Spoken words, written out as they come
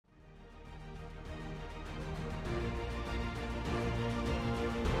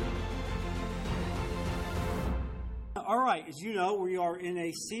All right, as you know, we are in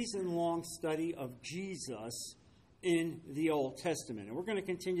a season-long study of Jesus in the Old Testament, and we're going to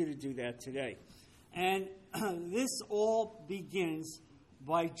continue to do that today. And this all begins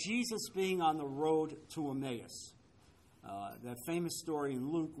by Jesus being on the road to Emmaus. That famous story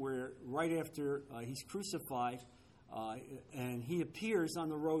in Luke where right after he's crucified and he appears on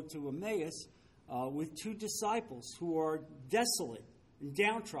the road to Emmaus with two disciples who are desolate and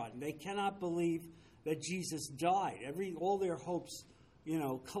downtrodden. They cannot believe that Jesus died. All their hopes,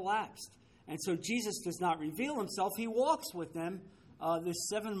 collapsed. And so Jesus does not reveal himself. He walks with them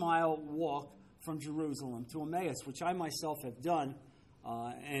this 7-mile walk from Jerusalem to Emmaus, which I myself have done.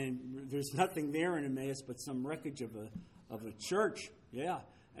 And there's nothing there in Emmaus but some wreckage of a church. Yeah,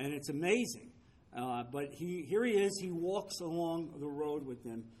 and it's amazing. But here he is. He walks along the road with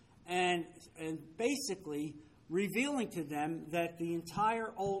them, and basically revealing to them that the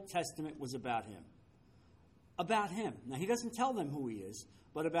entire Old Testament was about him. About him. Now, he doesn't tell them who he is,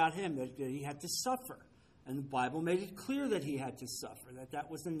 but about him, that he had to suffer. And the Bible made it clear that he had to suffer, that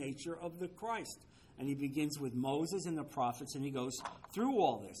was the nature of the Christ. And he begins with Moses and the prophets, and he goes through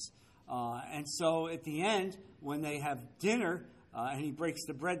all this. And so at the end, when they have dinner and he breaks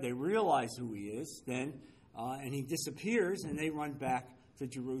the bread, they realize who he is then, and he disappears, and they run back to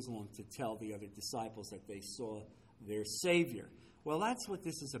Jerusalem to tell the other disciples that they saw their Savior. Well, that's what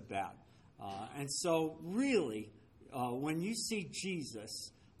this is about. And so really, when you see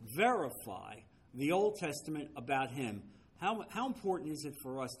Jesus verify the Old Testament about him, how important is it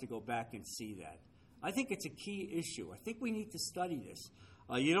for us to go back and see that? I think it's a key issue. I think we need to study this.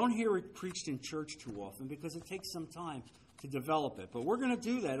 You don't hear it preached in church too often because it takes some time to develop it. But we're going to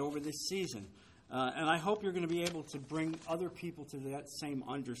do that over this season. And I hope you're going to be able to bring other people to that same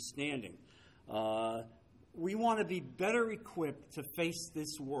understanding. We want to be better equipped to face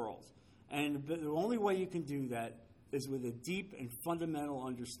this world. And the only way you can do that is with a deep and fundamental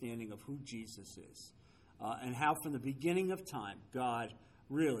understanding of who Jesus is. And how from the beginning of time, God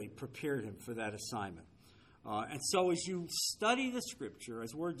really prepared him for that assignment. And so as you study the Scripture,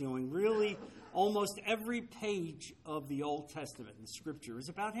 as we're doing, really almost every page of the Old Testament in the Scripture is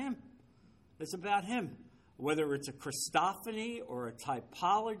about him. It's about him. Whether it's a Christophany or a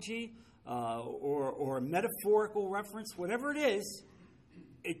typology or a metaphorical reference, whatever it is,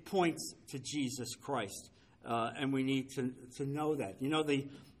 it points to Jesus Christ. And we need to know that.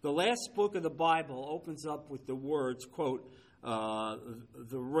 The last book of the Bible opens up with the words, quote,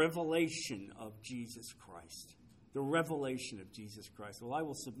 the revelation of Jesus Christ. The revelation of Jesus Christ. Well, I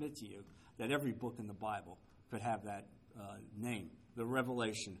will submit to you that every book in the Bible could have that name, the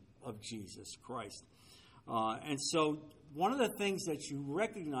revelation of Jesus Christ. And so one of the things that you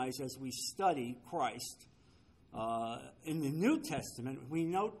recognize as we study Christ in the New Testament, we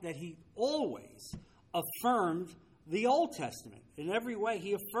note that he always affirmed the Old Testament. In every way,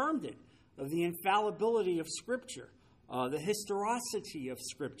 he affirmed it, of the infallibility of Scripture, the historicity of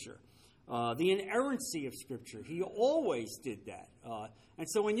Scripture, the inerrancy of Scripture. He always did that. And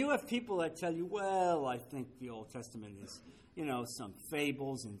so when you have people that tell you, well, I think the Old Testament is, some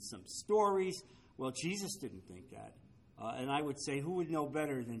fables and some stories, well, Jesus didn't think that. And I would say, who would know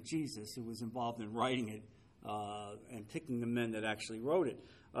better than Jesus, who was involved in writing it and picking the men that actually wrote it?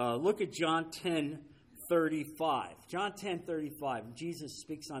 Look at John 10:35. John 10:35. Jesus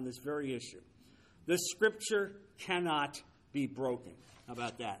speaks on this very issue. The Scripture cannot be broken. How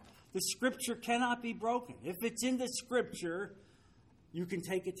about that? The Scripture cannot be broken. If it's in the Scripture, you can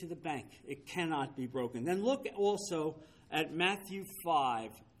take it to the bank. It cannot be broken. Then look also at Matthew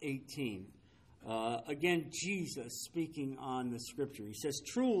 5:18. Again, Jesus speaking on the Scripture. He says,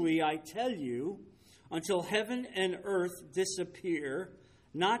 truly, I tell you, until heaven and earth disappear,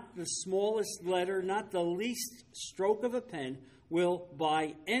 not the smallest letter, not the least stroke of a pen will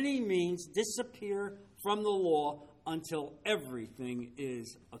by any means disappear from the law until everything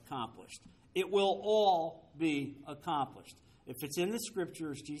is accomplished. It will all be accomplished. If it's in the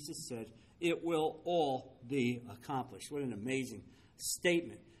Scripture, as Jesus said, it will all be accomplished. What an amazing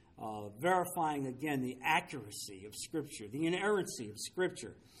statement. Verifying again the accuracy of Scripture, the inerrancy of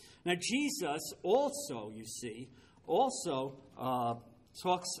Scripture. Now Jesus also, you see,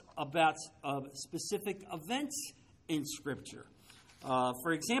 talks about specific events in Scripture.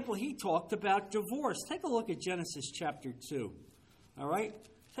 For example, he talked about divorce. Take a look at Genesis chapter 2. All right?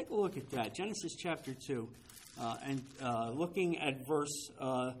 Take a look at that. Genesis chapter 2 and looking at verse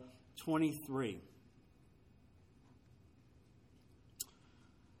 23.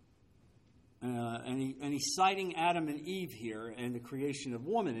 And he's citing Adam and Eve here and the creation of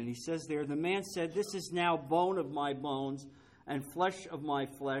woman. And he says there, the man said, this is now bone of my bones and flesh of my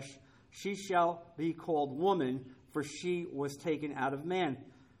flesh. She shall be called woman, for she was taken out of man.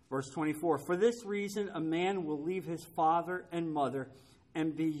 Verse 24, for this reason a man will leave his father and mother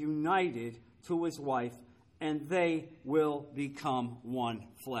and be united to his wife, and they will become one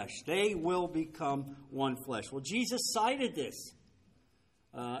flesh. They will become one flesh. Well, Jesus cited this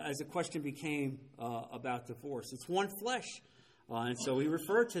as the question became about divorce. It's one flesh. And so he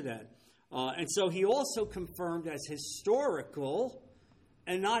referred to that. And so he also confirmed as historical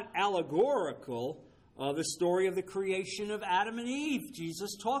and not allegorical the story of the creation of Adam and Eve.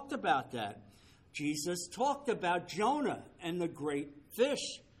 Jesus talked about that. Jesus talked about Jonah and the great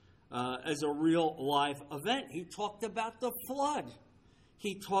fish as a real live event. He talked about the flood.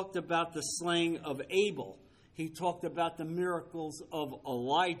 He talked about the slaying of Abel. He talked about the miracles of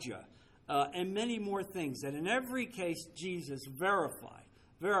Elijah and many more things that in every case Jesus verified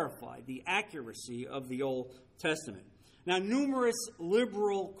the accuracy of the Old Testament. Now, numerous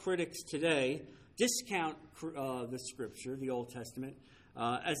liberal critics today discount the Scripture, the Old Testament,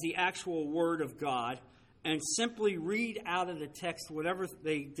 as the actual Word of God and simply read out of the text whatever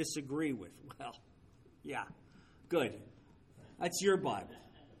they disagree with. Well, yeah, good. That's your Bible,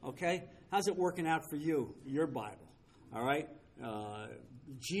 okay? How's it working out for you, your Bible, all right?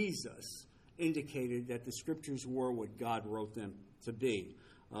 Jesus indicated that the Scriptures were what God wrote them to be.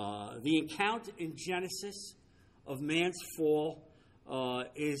 The account in Genesis of man's fall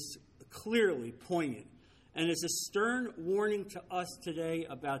is clearly poignant and is a stern warning to us today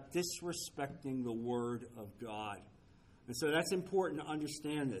about disrespecting the Word of God. And so that's important to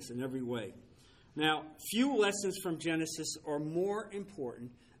understand this in every way. Now, few lessons from Genesis are more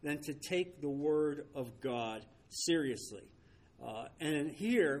important than to take the Word of God seriously. And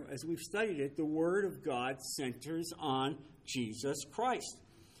here, as we've studied it, the Word of God centers on Jesus Christ.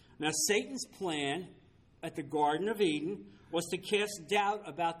 Now, Satan's plan at the Garden of Eden was to cast doubt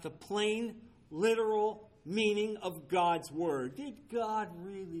about the plain, literal meaning of God's Word. Did God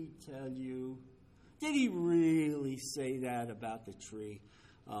really tell you? Did he really say that about the tree?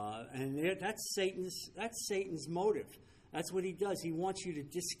 And that's Satan's motive. That's what he does. He wants you to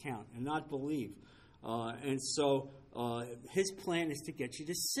discount and not believe. And so his plan is to get you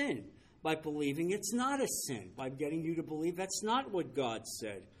to sin by believing it's not a sin, by getting you to believe that's not what God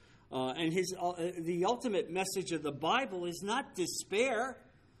said. And the ultimate message of the Bible is not despair.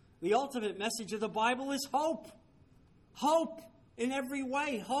 The ultimate message of the Bible is hope. Hope in every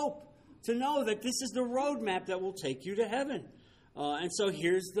way. Hope to know that this is the roadmap that will take you to heaven. And so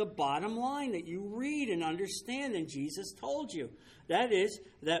here's the bottom line that you read and understand, and Jesus told you. That is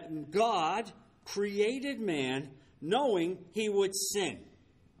that God created man knowing he would sin.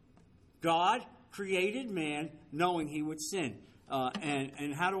 God created man knowing he would sin.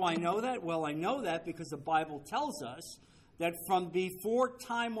 And how do I know that? Well, I know that because the Bible tells us that from before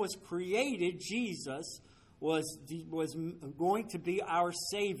time was created, Jesus was going to be our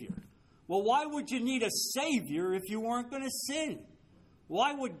Savior. Well, why would you need a Savior if you weren't going to sin?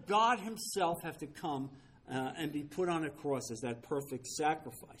 Why would God himself have to come and be put on a cross as that perfect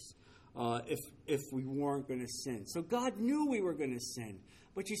sacrifice if we weren't going to sin? So God knew we were going to sin.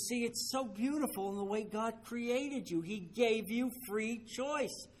 But you see, it's so beautiful in the way God created you. He gave you free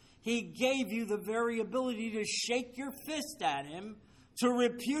choice. He gave you the very ability to shake your fist at him, to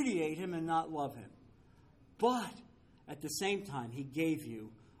repudiate him and not love him. But at the same time, he gave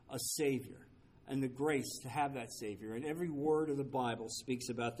you a Savior and the grace to have that Savior. And every word of the Bible speaks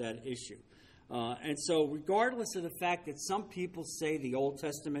about that issue. And so regardless of the fact that some people say the Old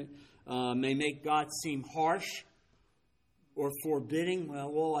Testament may make God seem harsh or forbidding, well,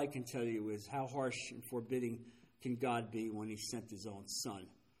 all I can tell you is how harsh and forbidding can God be when he sent his own Son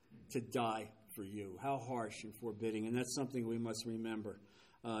to die for you? How harsh and forbidding. And that's something we must remember.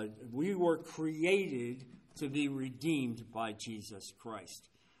 We were created to be redeemed by Jesus Christ.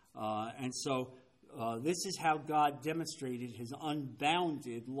 And so this is how God demonstrated his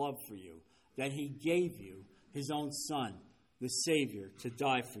unbounded love for you, that he gave you his own Son, the Savior, to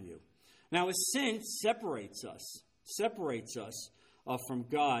die for you. Now, as sin separates us from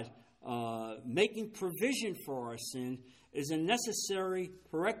God, making provision for our sin is a necessary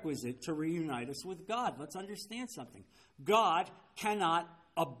prerequisite to reunite us with God. Let's understand something. God cannot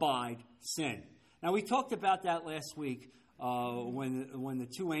abide sin. Now, we talked about that last week when the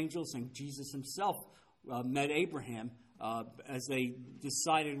two angels and Jesus himself met Abraham as they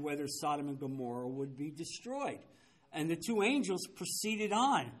decided whether Sodom and Gomorrah would be destroyed. And the two angels proceeded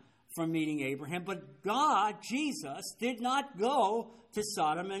on from meeting Abraham, but God, Jesus, did not go to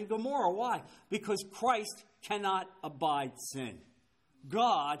Sodom and Gomorrah. Why? Because Christ cannot abide sin.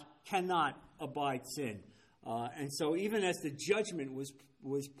 God cannot abide sin. And so even as the judgment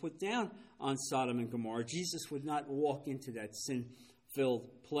was put down on Sodom and Gomorrah, Jesus would not walk into that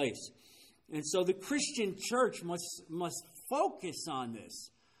sin-filled place. And so the Christian church must focus on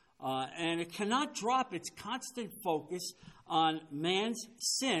this. And it cannot drop its constant focus on man's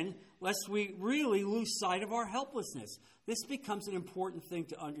sin, lest we really lose sight of our helplessness. This becomes an important thing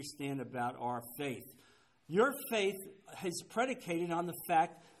to understand about our faith. Your faith is predicated on the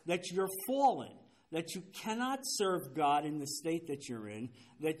fact that you're fallen, that you cannot serve God in the state that you're in,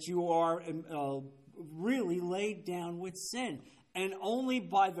 that you are really laid down with sin. And only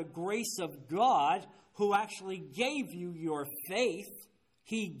by the grace of God, who actually gave you your faith,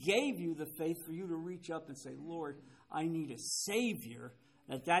 He gave you the faith for you to reach up and say, Lord, I need a Savior.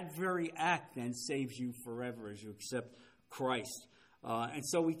 That very act then saves you forever as you accept Christ. And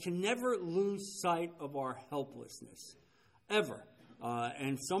so we can never lose sight of our helplessness, ever.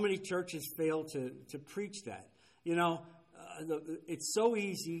 And so many churches fail to preach that. You know, it's so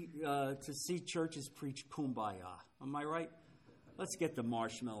easy to see churches preach kumbaya. Am I right? Let's get the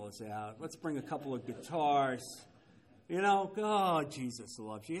marshmallows out. Let's bring a couple of guitars. You know, oh, Jesus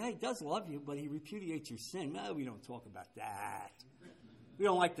loves you. Hey, He does love you, but He repudiates your sin. No, we don't talk about that. We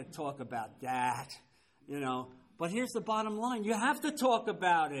don't like to talk about that, you know. But here's the bottom line. You have to talk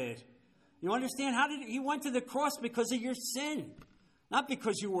about it. You understand? He went to the cross because of your sin, not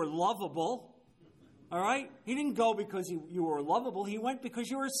because you were lovable. All right? He didn't go because you were lovable. He went because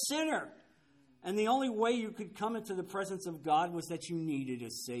you were a sinner. And the only way you could come into the presence of God was that you needed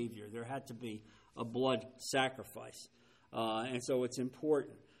a Savior. There had to be a blood sacrifice. And so it's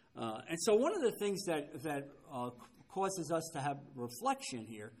important. And so one of the things that causes us to have reflection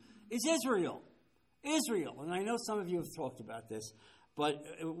here is Israel. Israel. And I know some of you have talked about this, but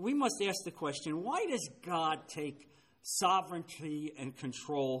we must ask the question, why does God take sovereignty and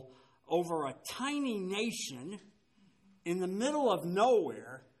control over a tiny nation in the middle of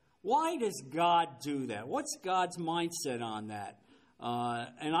nowhere? Why does God do that? What's God's mindset on that?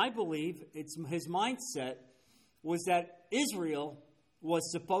 And I believe His mindset was that Israel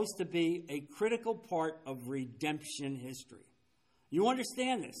was supposed to be a critical part of redemption history. You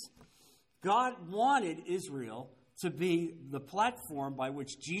understand this? God wanted Israel to be the platform by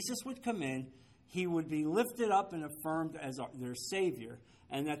which Jesus would come in, He would be lifted up and affirmed as their Savior,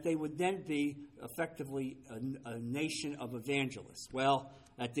 and that they would then be effectively a nation of evangelists. Well,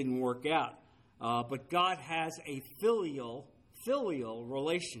 that didn't work out. But God has a filial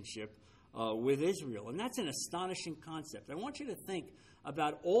relationship with Israel. And that's an astonishing concept. I want you to think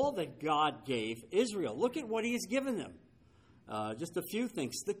about all that God gave Israel. Look at what He has given them. Just a few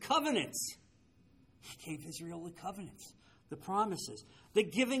things. The covenants. He gave Israel the covenants, the promises, the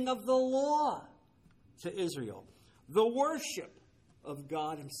giving of the law to Israel, the worship of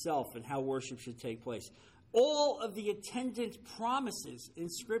God Himself and how worship should take place. All of the attendant promises in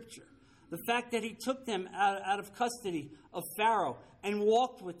Scripture. The fact that He took them out of custody of Pharaoh and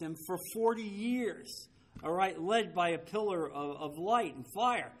walked with them for 40 years, all right, led by a pillar of light and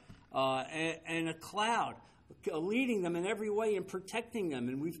fire and a cloud, leading them in every way and protecting them.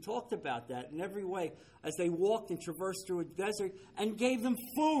 And we've talked about that in every way as they walked and traversed through a desert and gave them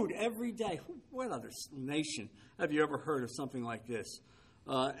food every day. What other nation have you ever heard of something like this?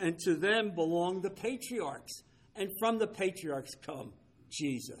 And to them belong the patriarchs. And from the patriarchs come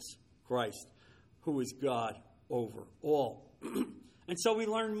Jesus Christ, who is God over all. And so we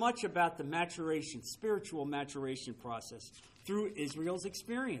learn much about the spiritual maturation process through Israel's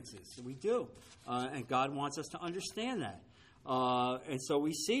experiences. We do. And God wants us to understand that. And so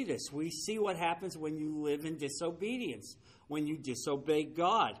we see this. We see what happens when you live in disobedience, when you disobey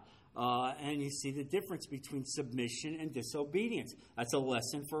God. And you see the difference between submission and disobedience. That's a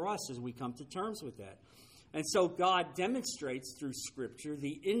lesson for us as we come to terms with that. And so God demonstrates through Scripture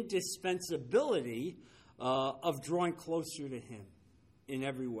the indispensability of drawing closer to Him in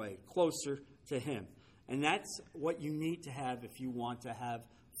every way, closer to Him. And that's what you need to have if you want to have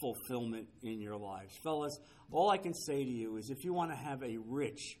fulfillment in your lives. Fellas, all I can say to you is if you want to have a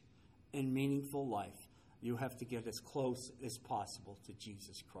rich and meaningful life, you have to get as close as possible to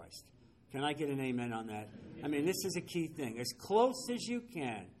Jesus Christ. Can I get an amen on that? I mean, this is a key thing. As close as you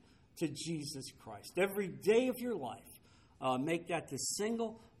can to Jesus Christ. Every day of your life, make that the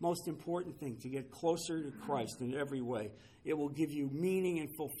single most important thing, to get closer to Christ in every way. It will give you meaning and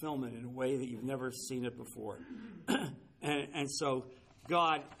fulfillment in a way that you've never seen it before. And so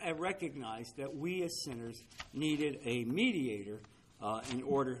God recognized that we as sinners needed a mediator in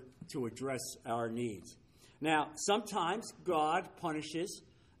order to address our needs. Now, sometimes God punishes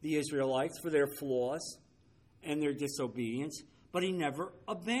the Israelites for their flaws and their disobedience, but he never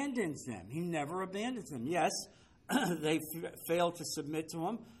abandons them. He never abandons them. Yes, they failed to submit to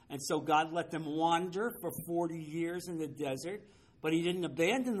him, and so God let them wander for 40 years in the desert, but he didn't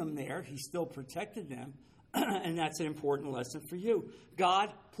abandon them there. He still protected them, and that's an important lesson for you.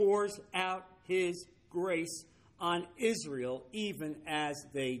 God pours out his grace on Israel even as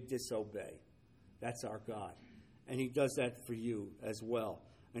they disobey. That's our God, and he does that for you as well.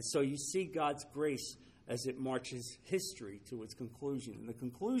 And so you see God's grace as it marches history to its conclusion. And the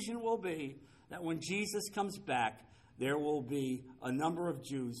conclusion will be that when Jesus comes back, there will be a number of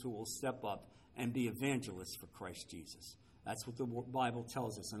Jews who will step up and be evangelists for Christ Jesus. That's what the Bible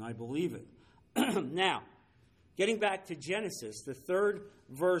tells us, and I believe it. Now, getting back to Genesis, the 3rd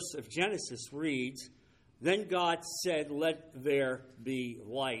verse of Genesis reads, "Then God said, 'Let there be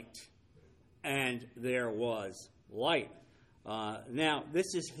light,' and there was light." Now,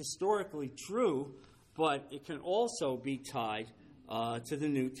 this is historically true, but it can also be tied to the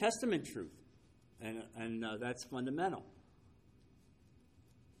New Testament truth, and that's fundamental.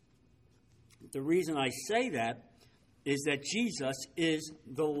 The reason I say that is that Jesus is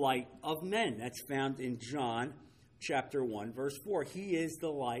the light of men. That's found in John chapter 1, verse 4. He is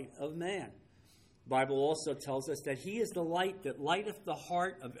the light of man. The Bible also tells us that he is the light that lighteth the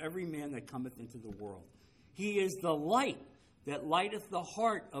heart of every man that cometh into the world. He is the light that lighteth the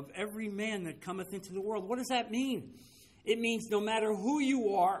heart of every man that cometh into the world. What does that mean? It means no matter who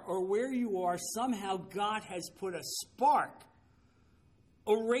you are or where you are, somehow God has put a spark,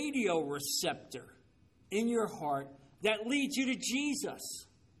 a radio receptor in your heart that leads you to Jesus.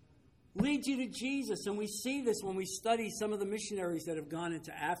 Leads you to Jesus. And we see this when we study some of the missionaries that have gone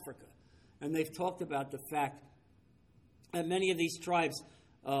into Africa. And they've talked about the fact that many of these tribes,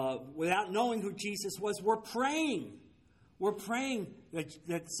 without knowing who Jesus was, were praying. We're praying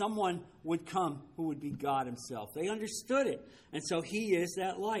that someone would come who would be God himself. They understood it. And so he is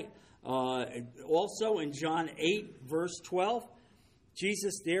that light. Also in John 8, verse 12,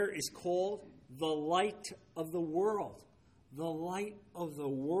 Jesus there is called the light of the world. The light of the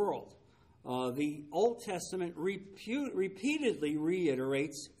world. The Old Testament repeatedly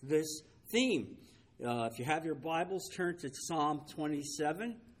reiterates this theme. If you have your Bibles, turn to Psalm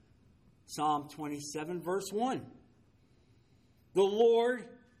 27. Psalm 27, verse 1. "The Lord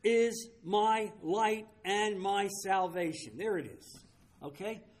is my light and my salvation." There it is.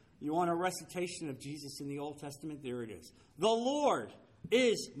 Okay? You want a recitation of Jesus in the Old Testament? There it is. "The Lord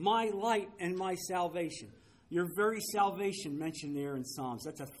is my light and my salvation." Your very salvation mentioned there in Psalms.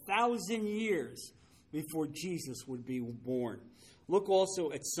 That's 1,000 years before Jesus would be born. Look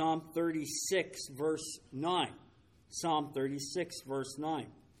also at Psalm 36, verse 9. Psalm 36, verse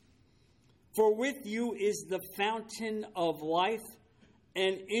 9. "For with you is the fountain of life,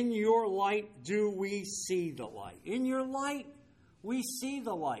 and in your light do we see the light." In your light, we see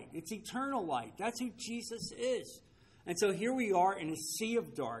the light. It's eternal light. That's who Jesus is. And so here we are in a sea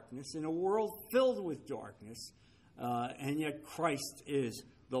of darkness, in a world filled with darkness, and yet Christ is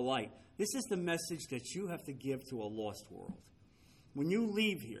the light. This is the message that you have to give to a lost world. When you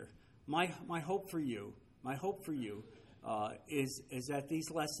leave here, my hope for you is that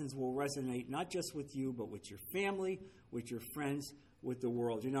these lessons will resonate not just with you, but with your family, with your friends, with the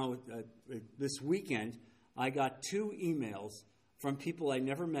world. You know, this weekend, I got 2 emails from people I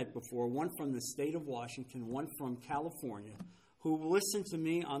never met before, one from the state of Washington, one from California, who listened to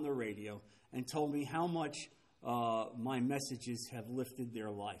me on the radio and told me how much my messages have lifted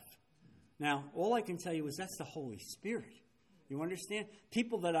their life. Now, all I can tell you is that's the Holy Spirit. You understand?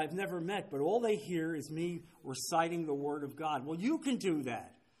 People that I've never met, but all they hear is me reciting the Word of God. Well, you can do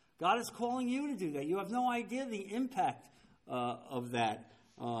that. God is calling you to do that. You have no idea the impact of that.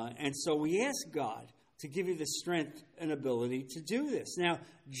 And so we ask God to give you the strength and ability to do this. Now,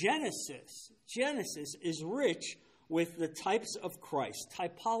 Genesis is rich with the types of Christ,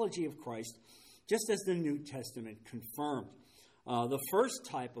 typology of Christ, just as the New Testament confirmed. The first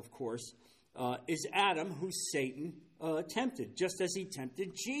type, of course, is Adam, who Satan tempted, just as he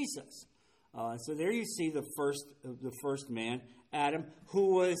tempted Jesus. So there you see the first man, Adam,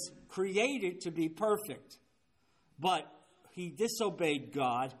 who was created to be perfect. But he disobeyed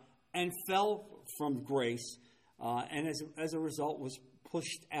God and fell from grace, and as a result was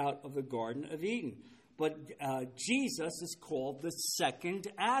pushed out of the Garden of Eden. But Jesus is called the second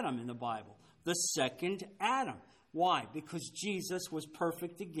Adam in the Bible. The second Adam. Why? Because Jesus was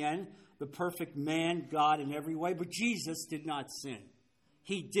perfect again, the perfect man, God in every way, but Jesus did not sin.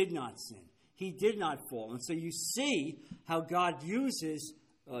 He did not sin. He did not fall. And so you see how God uses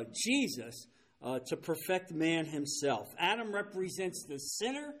Jesus to perfect man himself. Adam represents the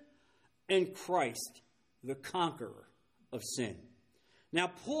sinner and Christ, the conqueror. of sin.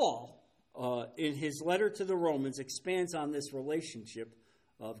 Now, Paul, in his letter to the Romans, expands on this relationship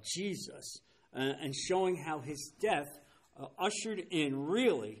of Jesus and showing how his death ushered in,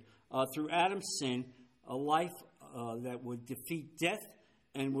 really, through Adam's sin, a life that would defeat death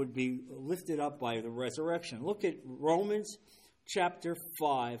and would be lifted up by the resurrection. Look at Romans chapter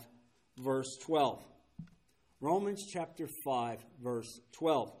 5, verse 12. Romans chapter 5, verse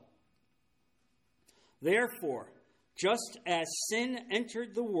 12. Therefore, just as sin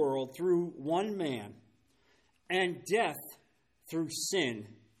entered the world through one man, and death through sin,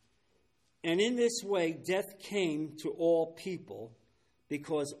 and in this way death came to all people,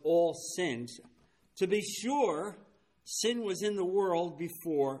 because all sinned. To be sure, sin was in the world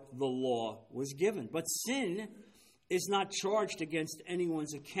before the law was given. But sin is not charged against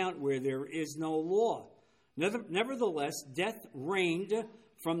anyone's account where there is no law. Nevertheless, death reigned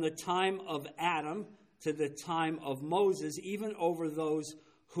from the time of Adam to the time of Moses, even over those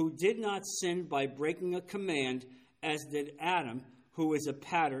who did not sin by breaking a command, as did Adam, who is a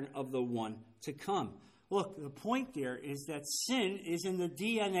pattern of the one to come. Look, the point there is that sin is in the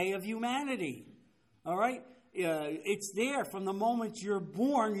DNA of humanity. All right? It's there. From the moment you're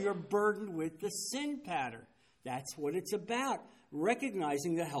born, you're burdened with the sin pattern. That's what it's about,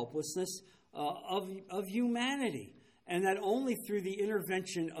 recognizing the helplessness of humanity. And that only through the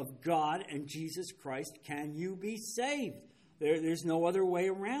intervention of God and Jesus Christ can you be saved. There's no other way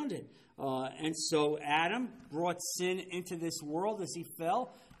around it. And so Adam brought sin into this world as he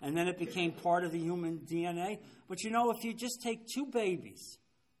fell, and then it became part of the human DNA. But you know, if you just take two babies,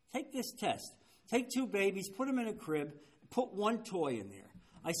 take this test. Take two babies, put them in a crib, put one toy in there.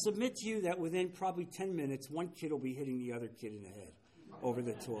 I submit to you that within probably 10 minutes, one kid will be hitting the other kid in the head over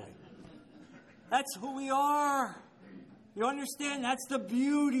the toy. That's who we are. You understand? That's the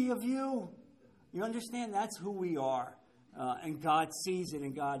beauty of you. You understand? That's who we are. And God sees it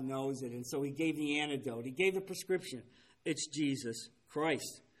and God knows it. And so he gave the antidote. He gave the prescription. It's Jesus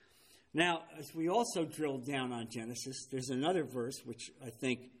Christ. Now, as we also drill down on Genesis, there's another verse which I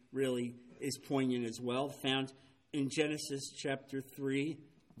think really is poignant as well, found in Genesis chapter 3,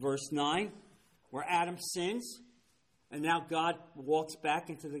 verse 9, where Adam sins, and now God walks back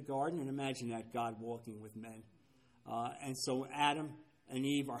into the garden, and imagine that, God walking with men. And so Adam and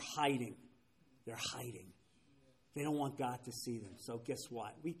Eve are hiding. They're hiding. They don't want God to see them. So guess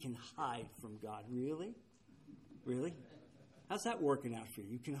what? We can hide from God. Really? Really? How's that working out for you?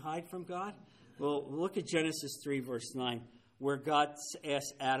 You can hide from God? Well, look at Genesis 3, verse 9. Where God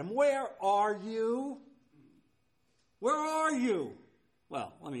asks Adam, where are you? Where are you?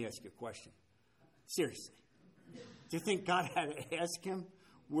 Well, let me ask you a question. Seriously. Do you think God had to ask him,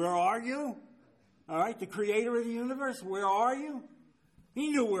 where are you? All right, the creator of the universe, where are you? He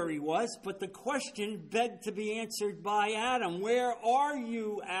knew where he was, but the question begged to be answered by Adam. Where are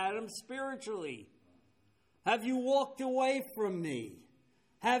you, Adam, spiritually? Have you walked away from me?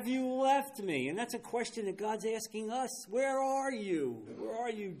 Have you left me? And that's a question that God's asking us. Where are you? Where are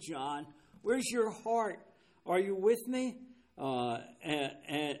you, John? Where's your heart? Are you with me?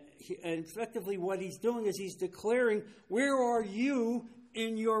 And effectively what he's doing is he's declaring, where are you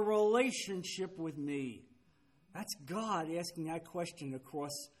in your relationship with me? That's God asking that question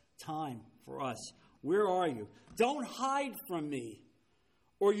across time for us. Where are you? Don't hide from me,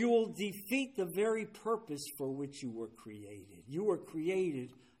 or you will defeat the very purpose for which you were created. You were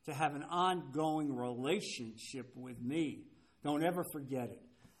created to have an ongoing relationship with me. Don't ever forget it.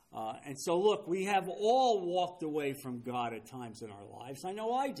 And so look, we have all walked away from God at times in our lives. I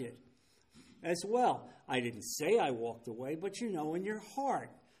know I did as well. I didn't say I walked away, but you know in your heart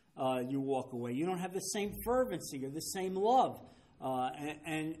you walk away. You don't have the same fervency or the same love.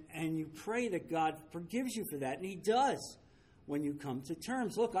 And you pray that God forgives you for that, and he does when you come to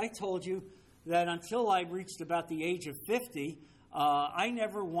terms. Look, I told you that until I reached about the age of 50, I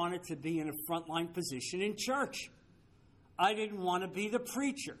never wanted to be in a frontline position in church. I didn't want to be the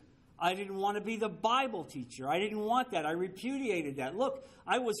preacher. I didn't want to be the Bible teacher. I didn't want that. I repudiated that. Look,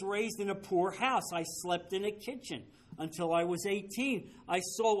 I was raised in a poor house. I slept in a kitchen until I was 18. I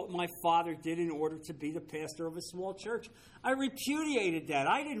saw what my father did in order to be the pastor of a small church. I repudiated that.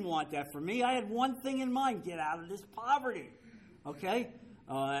 I didn't want that for me. I had one thing in mind: get out of this poverty. Okay?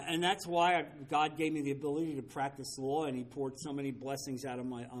 And that's why God gave me the ability to practice law, and he poured so many blessings out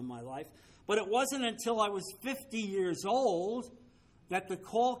on my life. But it wasn't until I was 50 years old that the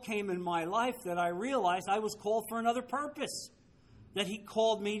call came in my life that I realized I was called for another purpose, that he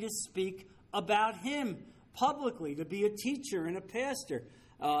called me to speak about him publicly, to be a teacher and a pastor.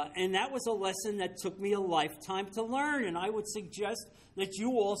 And that was a lesson that took me a lifetime to learn, and I would suggest that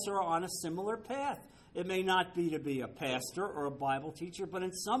you also are on a similar path. It may not be to be a pastor or a Bible teacher, but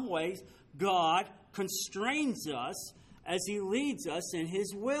in some ways, God constrains us as He leads us in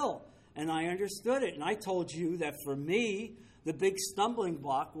His will. And I understood it. And I told you that for me, the big stumbling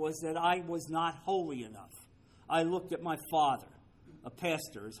block was that I was not holy enough. I looked at my father, a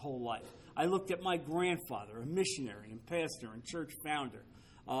pastor his whole life. I looked at my grandfather, a missionary and pastor and church founder.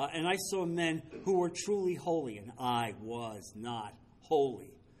 And I saw men who were truly holy, and I was not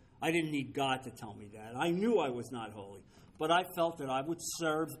holy. I didn't need God to tell me that. I knew I was not holy. But I felt that I would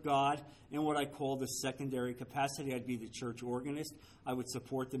serve God in what I called a secondary capacity. I'd be the church organist. I would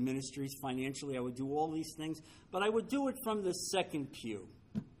support the ministries financially. I would do all these things. But I would do it from the second pew.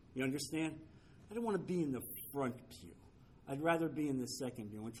 You understand? I didn't want to be in the front pew. I'd rather be in the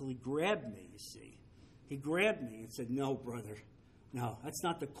second pew until He grabbed me, you see. He grabbed me and said, no, brother. No, that's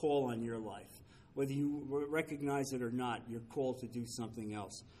not the call on your life. Whether you recognize it or not, you're called to do something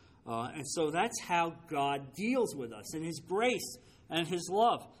else. And so that's how God deals with us in His grace and His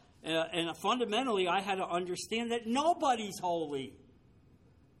love. And fundamentally, I had to understand that nobody's holy.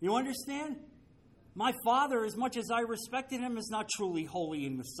 You understand? My father, as much as I respected him, is not truly holy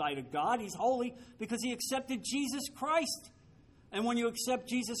in the sight of God. He's holy because he accepted Jesus Christ. And when you accept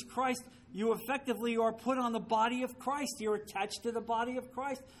Jesus Christ, you effectively are put on the body of Christ. You're attached to the body of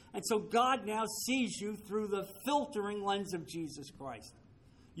Christ. And so God now sees you through the filtering lens of Jesus Christ.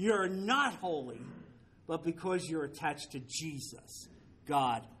 You're not holy, but because you're attached to Jesus,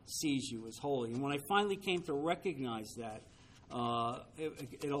 God sees you as holy. And when I finally came to recognize that,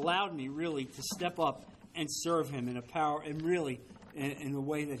 it allowed me really to step up and serve Him in a power and really in the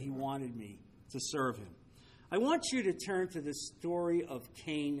way that He wanted me to serve Him. I want you to turn to the story of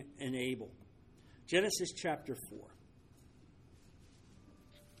Cain and Abel. Genesis chapter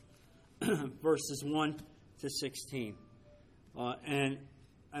 4, verses 1 to 16. And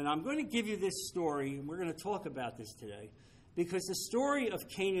I'm going to give you this story, and we're going to talk about this today, because the story of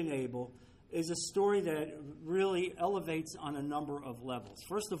Cain and Abel is a story that really elevates on a number of levels.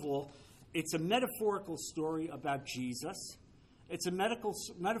 First of all, it's a metaphorical story about Jesus. It's a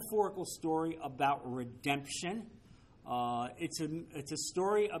metaphorical story about redemption. It's a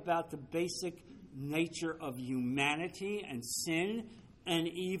story about the basic nature of humanity and sin and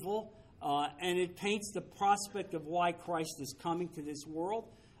evil. And it paints the prospect of why Christ is coming to this world.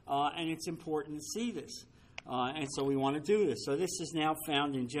 And it's important to see this. And so we want to do this. So this is now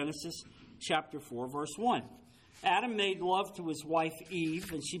found in Genesis chapter 4, verse 1. Adam made love to his wife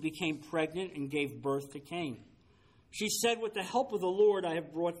Eve, and she became pregnant and gave birth to Cain. She said, with the help of the Lord, I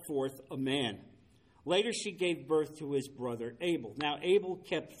have brought forth a man. Later she gave birth to his brother Abel. Now Abel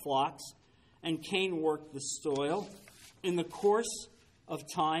kept flocks, and Cain worked the soil. In the course of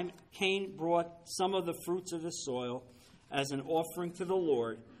time, Cain brought some of the fruits of the soil as an offering to the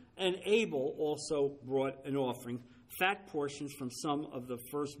Lord, and Abel also brought an offering, fat portions from some of the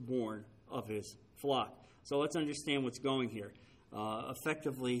firstborn of his flock. So let's understand what's going here.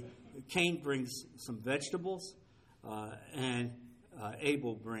 Effectively, Cain brings some vegetables, and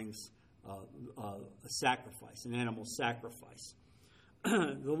Abel brings a sacrifice, an animal sacrifice.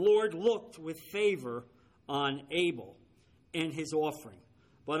 The Lord looked with favor on Abel and his offering,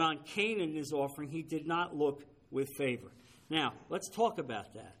 but on Cain and his offering he did not look with favor. Now, let's talk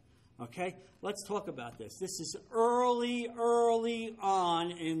about that, okay? Let's talk about this. This is early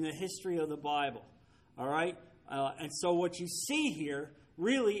on in the history of the Bible, all right? And so what you see here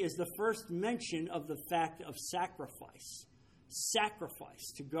really is the first mention of the fact of sacrifice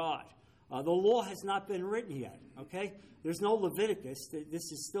to God. The law has not been written yet, okay? There's no Leviticus.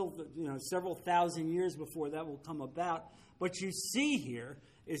 This is still, several thousand years before that will come about. But you see here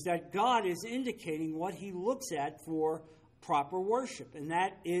is that God is indicating what He looks at for proper worship, and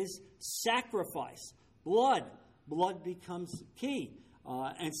that is sacrifice. Blood becomes key.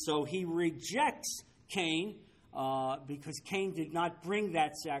 And so He rejects Cain because Cain did not bring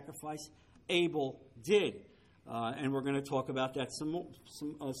that sacrifice. Abel did. And we're going to talk about that some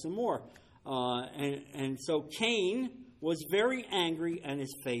more. And so Cain was very angry, and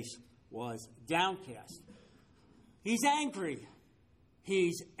his face was downcast. He's angry.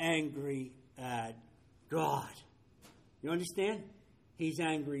 He's angry at God. You understand? He's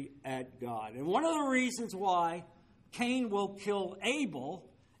angry at God. And one of the reasons why Cain will kill Abel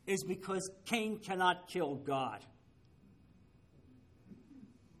is because Cain cannot kill God.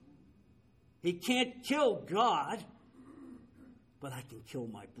 He can't kill God, but I can kill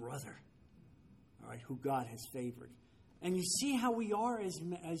my brother, all right, who God has favored. And you see how we are as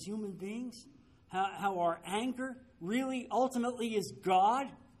human beings? How our anger really ultimately is God?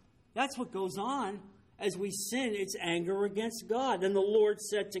 That's what goes on. as we sin, it's anger against God. And the Lord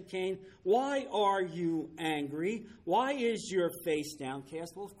said to Cain, "Why are you angry? Why is your face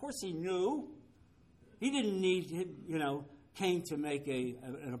downcast?" Well, of course he knew. He didn't need Cain to make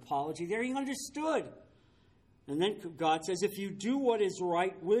an apology there. He understood. And then God says, if you do what is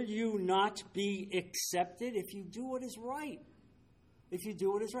right, will you not be accepted? If you do what is right. If you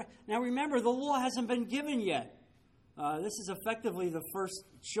do what is right. Now remember, the law hasn't been given yet. This is effectively the first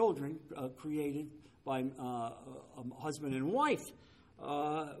children created by a husband and wife.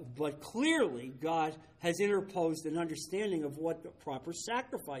 But clearly, God has interposed an understanding of what the proper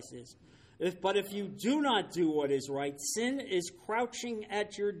sacrifice is. But if you do not do what is right, sin is crouching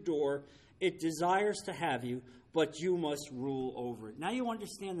at your door. It desires to have you, but you must rule over it. Now you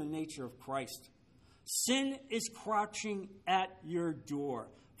understand the nature of Christ. Sin is crouching at your door.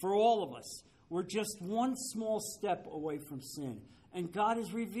 For all of us, we're just one small step away from sin. And God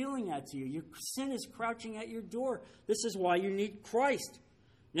is revealing that to you. Your sin is crouching at your door. This is why you need Christ.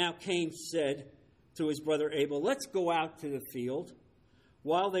 Now Cain said to his brother Abel, "Let's go out to the field."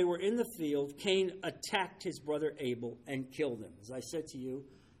 While they were in the field, Cain attacked his brother Abel and killed him. As I said to you,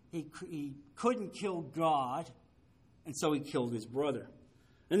 he couldn't kill God, and so he killed his brother.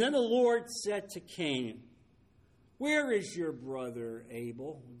 And then the Lord said to Cain, "Where is your brother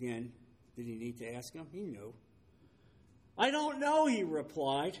Abel?" Again, did he need to ask him? He knew. "I don't know," he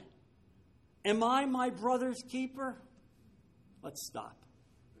replied. "Am I my brother's keeper?" Let's stop.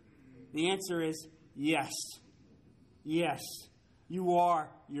 The answer is yes. Yes, you are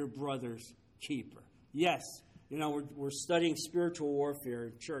your brother's keeper. Yes. We're studying spiritual warfare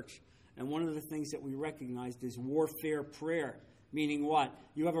in church. And one of the things that we recognized is warfare prayer. Meaning what?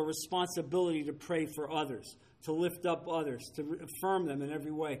 You have a responsibility to pray for others, to lift up others, to affirm them in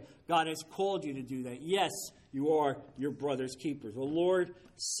every way. God has called you to do that. Yes, you are your brother's keepers. The Lord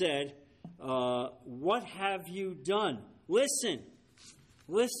said, "What have you done?" Listen.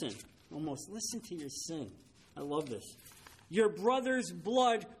 Almost listen to your sin. I love this. "Your brother's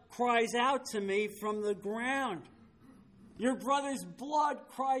blood cries out to me from the ground." Your brother's blood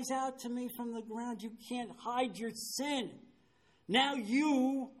cries out to me from the ground. You can't hide your sin. Now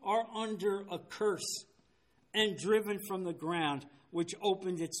you are under a curse and driven from the ground, which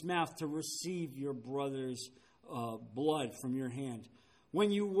opened its mouth to receive your brother's blood from your hand.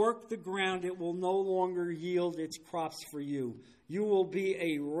 When you work the ground, it will no longer yield its crops for you. You will be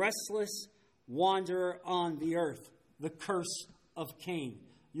a restless wanderer on the earth. The curse of Cain.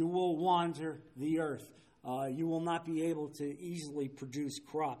 You will wander the earth. You will not be able to easily produce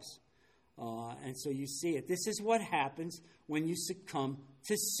crops. And so you see it. This is what happens when you succumb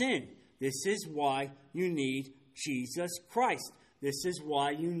to sin. This is why you need Jesus Christ. This is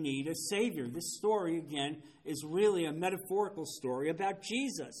why you need a Savior. This story, again, is really a metaphorical story about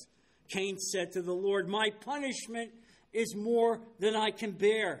Jesus. Cain said to the Lord, "My punishment is more than I can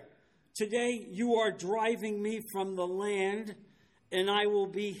bear. Today you are driving me from the land, and I will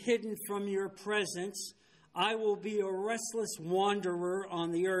be hidden from your presence. I will be a restless wanderer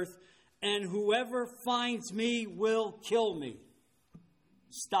on the earth, and whoever finds me will kill me."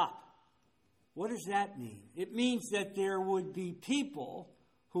 Stop. What does that mean? It means that there would be people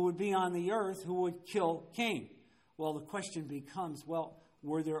who would be on the earth who would kill Cain. Well, the question becomes,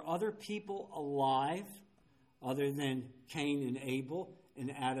 were there other people alive other than Cain and Abel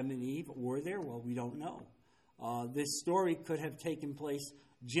and Adam and Eve? Were there? Well, we don't know. This story could have taken place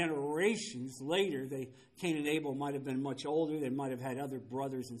generations later. Cain and Abel might have been much older. They might have had other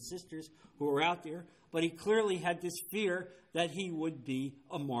brothers and sisters who were out there. But he clearly had this fear that he would be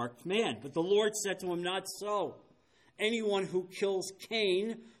a marked man. But the Lord said to him, "Not so. Anyone who kills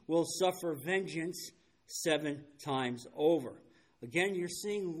Cain will suffer vengeance 7 times over." Again, you're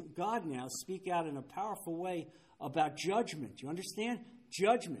seeing God now speak out in a powerful way about judgment. Do you understand?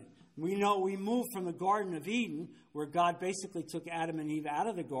 Judgment. We know we moved from the Garden of Eden, where God basically took Adam and Eve out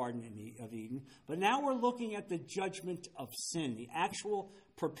of the Garden of Eden. But now we're looking at the judgment of sin, the actual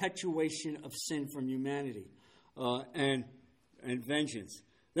perpetuation of sin from humanity and vengeance.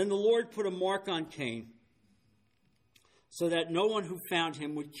 Then the Lord put a mark on Cain so that no one who found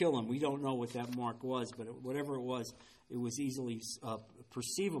him would kill him. We don't know what that mark was, but whatever it was easily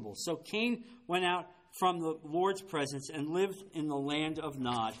perceivable. So Cain went out from the Lord's presence and lived in the land of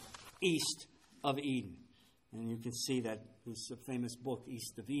Nod, east of Eden. And you can see that there's a famous book,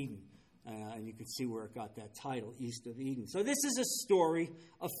 East of Eden, and you can see where it got that title, East of Eden. So this is a story,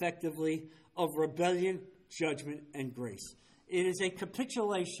 effectively, of rebellion, judgment, and grace. It is a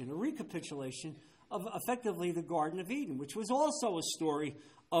recapitulation of, effectively, the Garden of Eden, which was also a story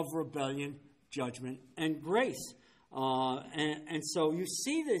of rebellion, judgment, and grace. And so you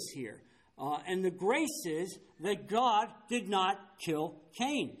see this here. And the grace is that God did not kill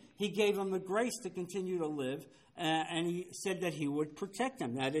Cain. He gave him the grace to continue to live, and he said that he would protect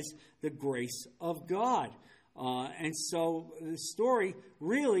him. That is the grace of God. And so the story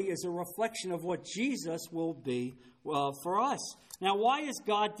really is a reflection of what Jesus will be for us. Now, why is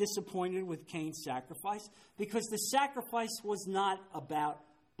God disappointed with Cain's sacrifice? Because the sacrifice was not about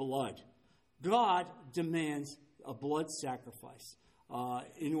blood. God demands a blood sacrifice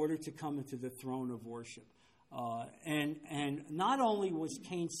in order to come into the throne of worship. And not only was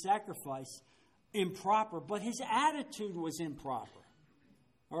Cain's sacrifice improper, but his attitude was improper.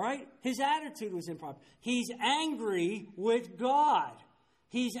 All right? His attitude was improper. He's angry with God.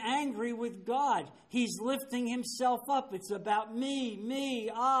 He's angry with God. He's lifting himself up. It's about me,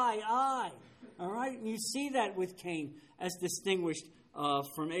 I. All right? And you see that with Cain as distinguished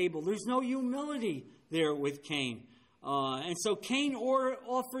from Abel. There's no humility there with Cain. And so Cain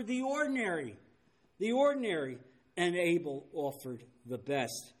offered the ordinary, and Abel offered the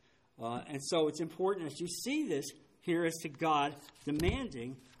best. And so it's important as you see this here as to God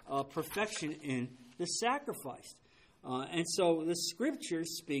demanding perfection in the sacrifice. And so the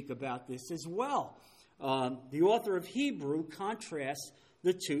scriptures speak about this as well. The author of Hebrew contrasts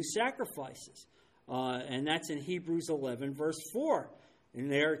the two sacrifices. And that's in Hebrews 11, verse 4.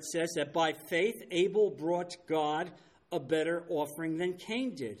 And there it says that by faith Abel brought God a better offering than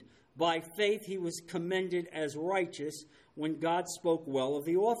Cain did. By faith he was commended as righteous when God spoke well of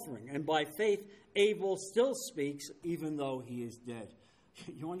the offering. And by faith Abel still speaks even though he is dead.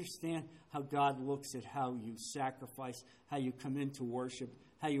 You understand how God looks at how you sacrifice, how you come into worship,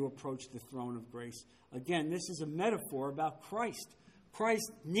 how you approach the throne of grace. Again, this is a metaphor about Christ.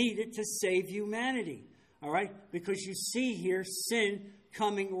 Christ needed to save humanity. All right? Because you see here sin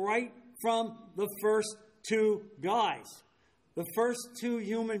coming right from the first two guys. The first two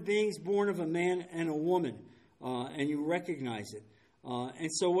human beings born of a man and a woman. And you recognize it.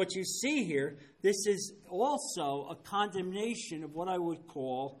 And so what you see here, this is also a condemnation of what I would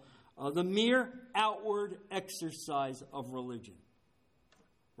call the mere outward exercise of religion.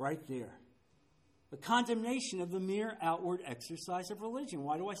 Right there. The condemnation of the mere outward exercise of religion.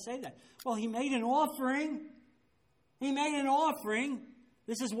 Why do I say that? Well, he made an offering.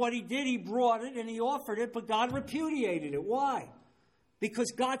 This is what he did. He brought it and he offered it, but God repudiated it. Why?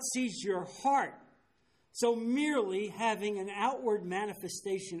 Because God sees your heart. So merely having an outward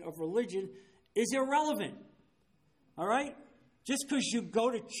manifestation of religion is irrelevant. All right? Just because you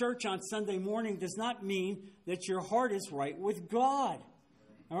go to church on Sunday morning does not mean that your heart is right with God.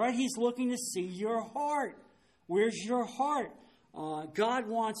 All right? He's looking to see your heart. Where's your heart? God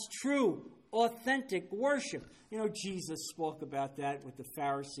wants true, authentic worship. You know, Jesus spoke about that with the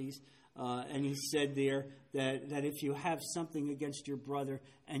Pharisees. And he said there that if you have something against your brother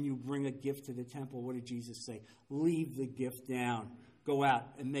and you bring a gift to the temple, what did Jesus say? Leave the gift down. Go out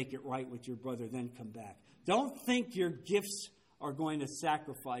and make it right with your brother, then come back. Don't think your gifts are going to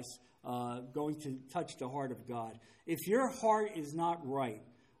sacrifice, going to touch the heart of God. If your heart is not right,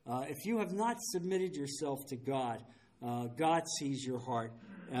 if you have not submitted yourself to God, God sees your heart.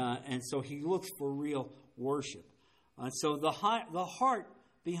 And so he looks for real worship. So the heart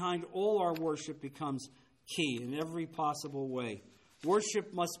behind all our worship becomes key in every possible way.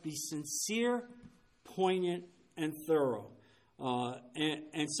 Worship must be sincere, poignant, and thorough.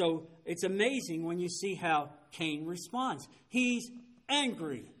 And so it's amazing when you see how Cain responds. He's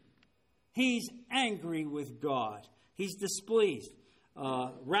angry. He's angry with God. He's displeased.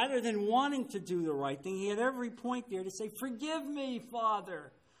 Rather than wanting to do the right thing, he had every point there to say, "Forgive me,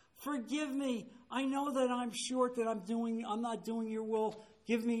 Father. Forgive me. I know that I'm short, that I'm not doing your will.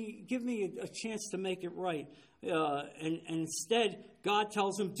 Give me a chance to make it right." And instead, God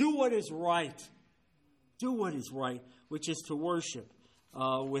tells him, do what is right. Do what is right, which is to worship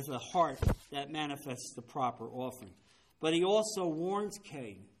with a heart that manifests the proper offering. But he also warns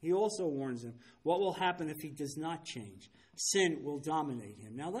Cain. He also warns him what will happen if he does not change. Sin will dominate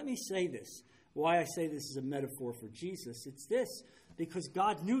him. Now, let me say this. Why I say this is a metaphor for Jesus, it's this. Because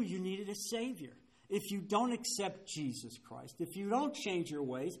God knew you needed a Savior. If you don't accept Jesus Christ, if you don't change your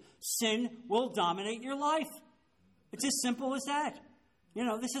ways, sin will dominate your life. It's as simple as that. You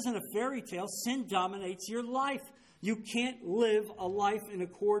know, this isn't a fairy tale. Sin dominates your life. You can't live a life in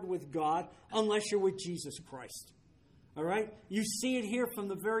accord with God unless you're with Jesus Christ. All right? You see it here from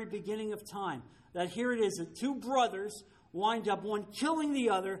the very beginning of time. That here it is, that two brothers wind up one killing the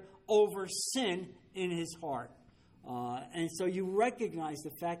other over sin in his heart. And so you recognize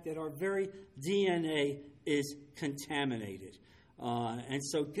the fact that our very DNA is contaminated. And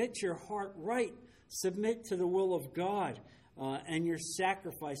so get your heart right. Submit to the will of God. and your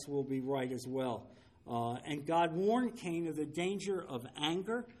sacrifice will be right as well. And God warned Cain of the danger of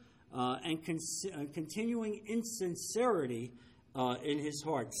anger and continuing insincerity in his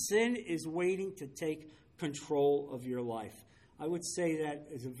heart. Sin is waiting to take control of your life. I would say that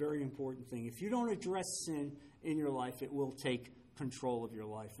is a very important thing. If you don't address sin in your life, it will take control of your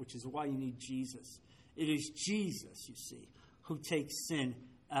life, which is why you need Jesus. It is Jesus, you see, who takes sin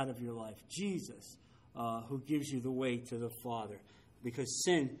out of your life. Jesus, who gives you the way to the Father, because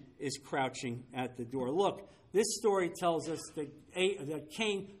sin is crouching at the door. Look, this story tells us that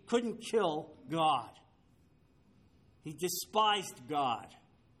Cain couldn't kill God. He despised God.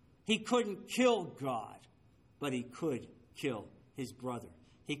 He couldn't kill God, but he could kill his brother.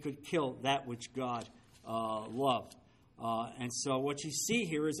 He could kill that which God loved. And so what you see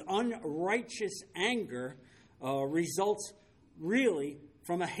here is unrighteous anger results really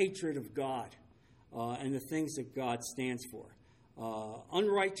from a hatred of God and the things that God stands for.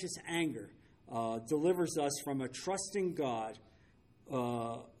 Unrighteous anger delivers us from a trusting God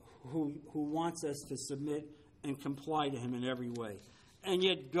who wants us to submit and comply to him in every way. And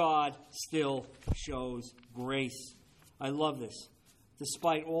yet God still shows grace. I love this.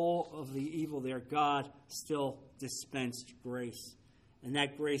 Despite all of the evil there, God still dispensed grace. And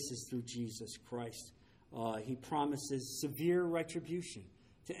that grace is through Jesus Christ. He promises severe retribution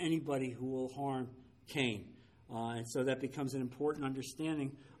to anybody who will harm Cain. And so that becomes an important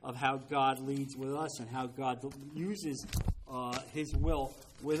understanding of how God leads with us and how God uses his will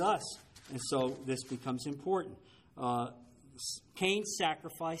with us. And so this becomes important. Cain's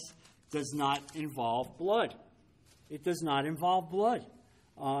sacrifice does not involve blood. It does not involve blood.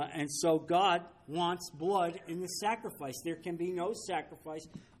 And so God wants blood in the sacrifice. There can be no sacrifice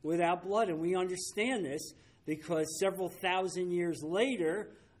without blood. And we understand this because several thousand years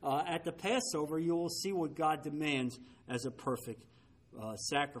later, at the Passover, you will see what God demands as a perfect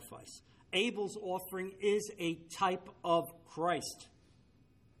sacrifice. Abel's offering is a type of Christ.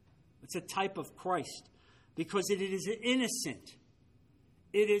 It's a type of Christ because it is innocent.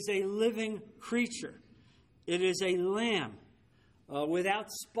 It is a living creature. It is a lamb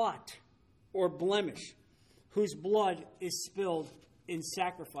without spot or blemish, whose blood is spilled in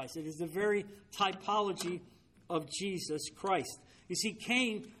sacrifice. It is the very typology of Jesus Christ. You see,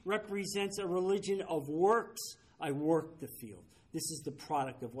 Cain represents a religion of works. I work the field. This is the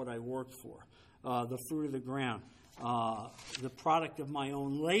product of what I work for, the fruit of the ground, the product of my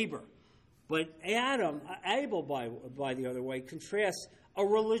own labor. But Abel, by the other way, contrasts a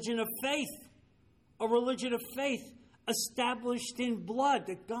religion of faith established in blood,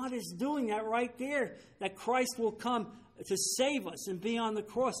 that God is doing that right there, that Christ will come to save us and be on the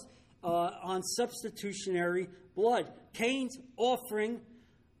cross on substitutionary blood. Cain's offering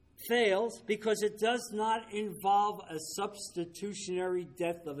fails because it does not involve a substitutionary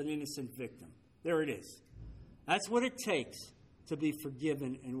death of an innocent victim. There it is. That's what it takes to be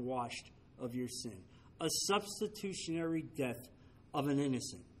forgiven and washed of your sin. A substitutionary death of an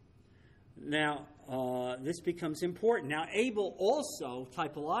innocent. Now, this becomes important. Now, Abel also,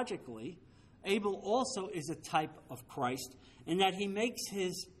 typologically, Abel also is a type of Christ in that he makes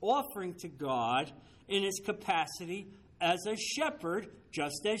his offering to God in his capacity as a shepherd,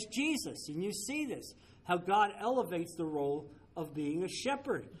 just as Jesus. And you see this, how God elevates the role of being a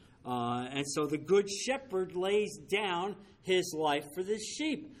shepherd. And so the good shepherd lays down his life for the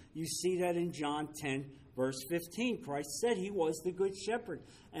sheep. You see that in John 10, verse 15. Christ said he was the good shepherd.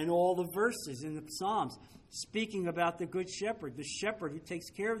 And all the verses in the Psalms speaking about the good shepherd who takes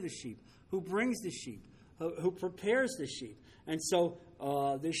care of the sheep, who brings the sheep, who prepares the sheep. And so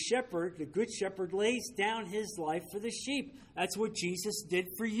the shepherd, the good shepherd, lays down his life for the sheep. That's what Jesus did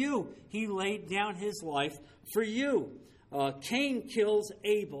for you. He laid down his life for you. Cain kills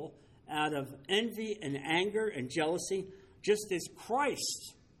Abel out of envy and anger and jealousy, just as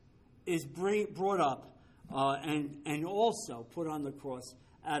Christ is brought up and also put on the cross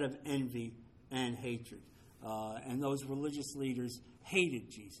out of envy and hatred. And those religious leaders hated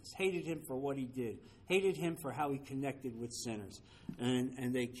Jesus, hated him for what he did, hated him for how he connected with sinners,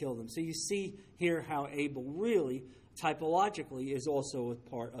 and they killed him. So you see here how Abel really, typologically, is also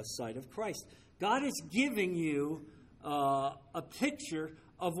a side of Christ. God is giving you a picture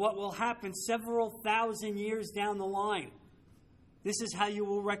of what will happen several thousand years down the line. This is how you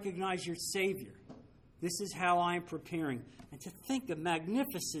will recognize your Savior. This is how I'm preparing. And to think the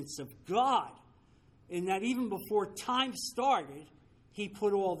magnificence of God in that even before time started, he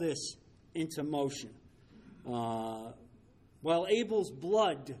put all this into motion. While Abel's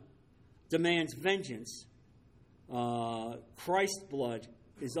blood demands vengeance, Christ's blood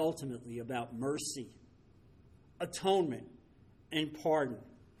is ultimately about mercy, atonement, and pardon.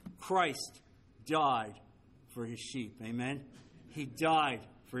 Christ died for his sheep. Amen? He died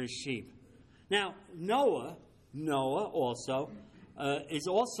for his sheep. Now, Noah also is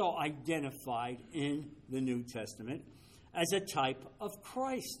also identified in the New Testament as a type of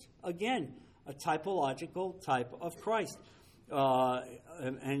Christ. Again, a typological type of Christ.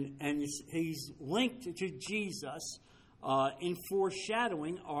 And he's linked to Jesus in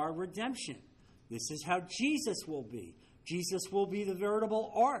foreshadowing our redemption. This is how Jesus will be. Jesus will be the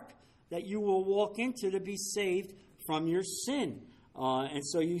veritable ark that you will walk into to be saved from your sin. And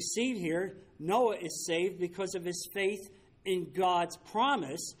so you see here, Noah is saved because of his faith in God's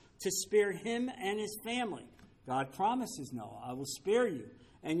promise to spare him and his family. God promises Noah, I will spare you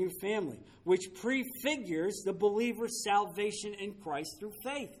and your family, which prefigures the believer's salvation in Christ through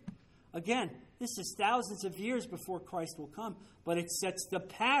faith. Again, this is thousands of years before Christ will come, but it sets the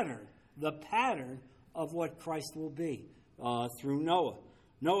pattern of what Christ will be through Noah.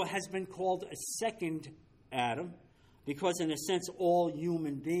 Noah has been called a second Adam because, in a sense, all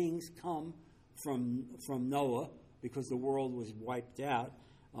human beings come from Noah because the world was wiped out.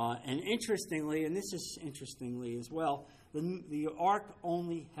 And interestingly, and this is interestingly as well, the ark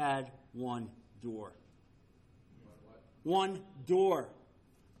only had one door. One door.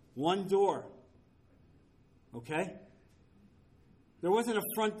 One door. Okay? There wasn't a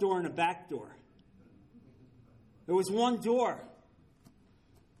front door and a back door. There was one door.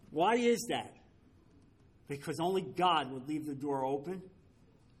 Why is that? Because only God would leave the door open,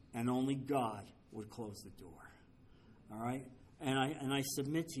 and only God would close the door. All right? And I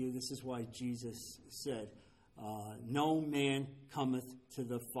submit to you, this is why Jesus said, no man cometh to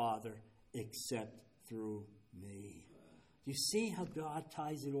the Father except through me. Do you see how God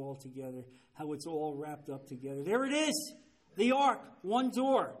ties it all together? How it's all wrapped up together? There it is. The ark, one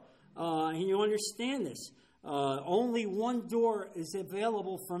door. And you understand this. Only one door is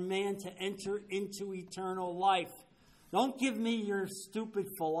available for man to enter into eternal life. Don't give me your stupid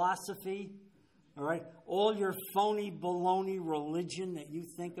philosophy. All right? All your phony, baloney religion that you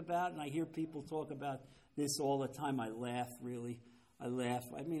think about. And I hear people talk about this all the time. I laugh, really. I laugh.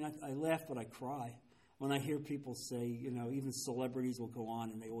 I mean, I laugh, but I cry. When I hear people say, even celebrities will go on,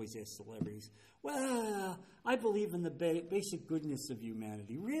 and they always ask celebrities, well, I believe in the basic goodness of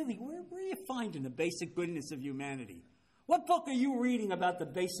humanity. Really? Where are you finding the basic goodness of humanity? What book are you reading about the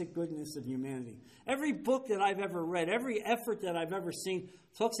basic goodness of humanity? Every book that I've ever read, every effort that I've ever seen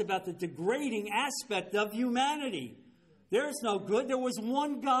talks about the degrading aspect of humanity. There's no good. There was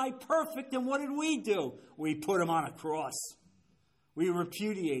one guy perfect, and what did we do? We put him on a cross. We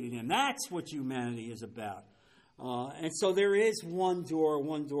repudiated him. That's what humanity is about. And so there is one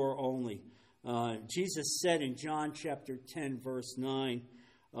door only. Jesus said in John chapter 10, verse 9,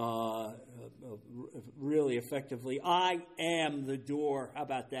 really effectively, I am the door. How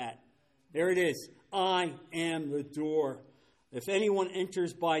about that? There it is. I am the door. If anyone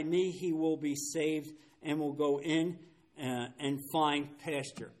enters by me, he will be saved and will go in and find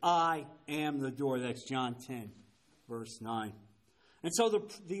pasture. I am the door. That's John 10, verse 9. And so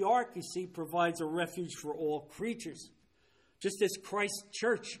the ark, you see, provides a refuge for all creatures. Just as Christ's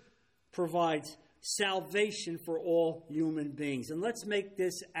church provides salvation for all human beings. And let's make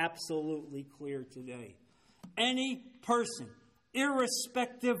this absolutely clear today. Any person,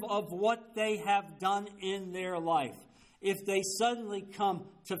 irrespective of what they have done in their life, if they suddenly come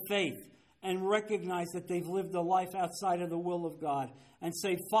to faith and recognize that they've lived a life outside of the will of God and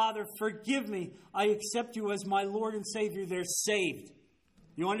say, Father, forgive me, I accept you as my Lord and Savior, they're saved.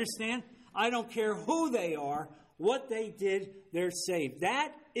 You understand? I don't care who they are, what they did, they're saved.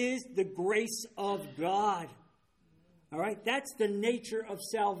 That is the grace of God. All right? That's the nature of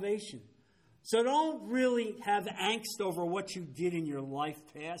salvation. So don't really have angst over what you did in your life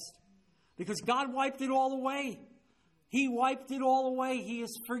past, because God wiped it all away. He wiped it all away. He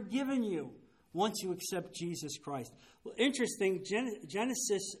has forgiven you once you accept Jesus Christ. Well, interesting,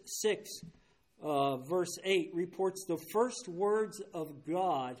 Genesis 6, verse 8 reports the first words of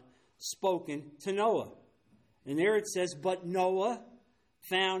God spoken to Noah. And there it says, but Noah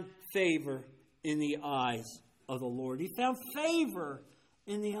found favor in the eyes of the Lord. He found favor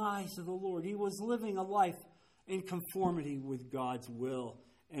in the eyes of the Lord. He was living a life in conformity with God's will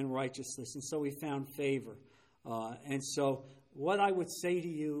and righteousness. And so he found favor. And so what I would say to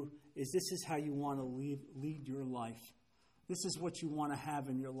you is this is how you want to lead your life. This is what you want to have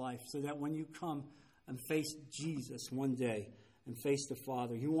in your life, so that when you come and face Jesus one day and face the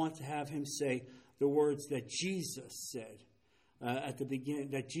Father, you want to have him say the words that Jesus said at the beginning,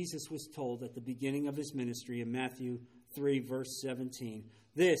 that Jesus was told at the beginning of his ministry in Matthew 3, verse 17.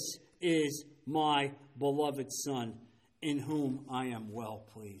 This is my beloved Son, in whom I am well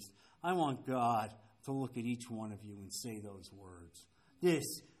pleased. I want God to look at each one of you and say those words.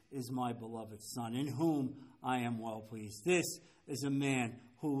 This is my beloved Son, in whom I am well pleased. This is a man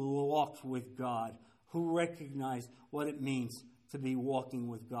who walked with God, who recognized what it means to be walking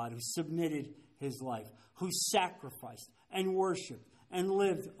with God, who submitted his life, who sacrificed and worshiped and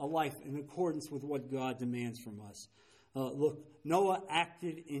lived a life in accordance with what God demands from us. Look, Noah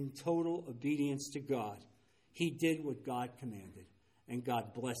acted in total obedience to God. He did what God commanded, and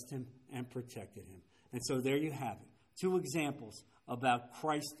God blessed him and protected him. And so there you have it. Two examples about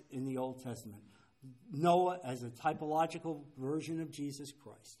Christ in the Old Testament. Noah as a typological version of Jesus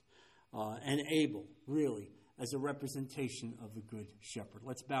Christ, and Abel, really, as a representation of the Good Shepherd.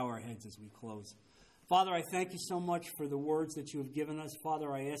 Let's bow our heads as we close. Father, I thank you so much for the words that you have given us.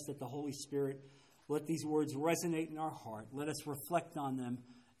 Father, I ask that the Holy Spirit let these words resonate in our heart. Let us reflect on them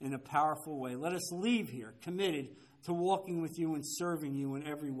in a powerful way. Let us leave here committed to walking with you and serving you in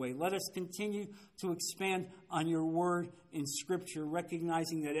every way. Let us continue to expand on your word in Scripture,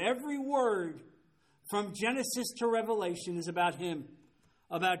 recognizing that every word from Genesis to Revelation is about him,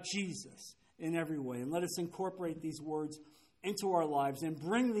 about Jesus in every way. And let us incorporate these words into our lives and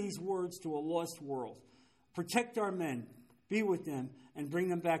bring these words to a lost world. Protect our men, be with them, and bring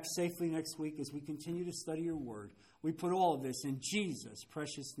them back safely next week as we continue to study your word. We put all of this in Jesus'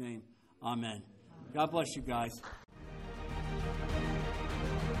 precious name. Amen. God bless you guys.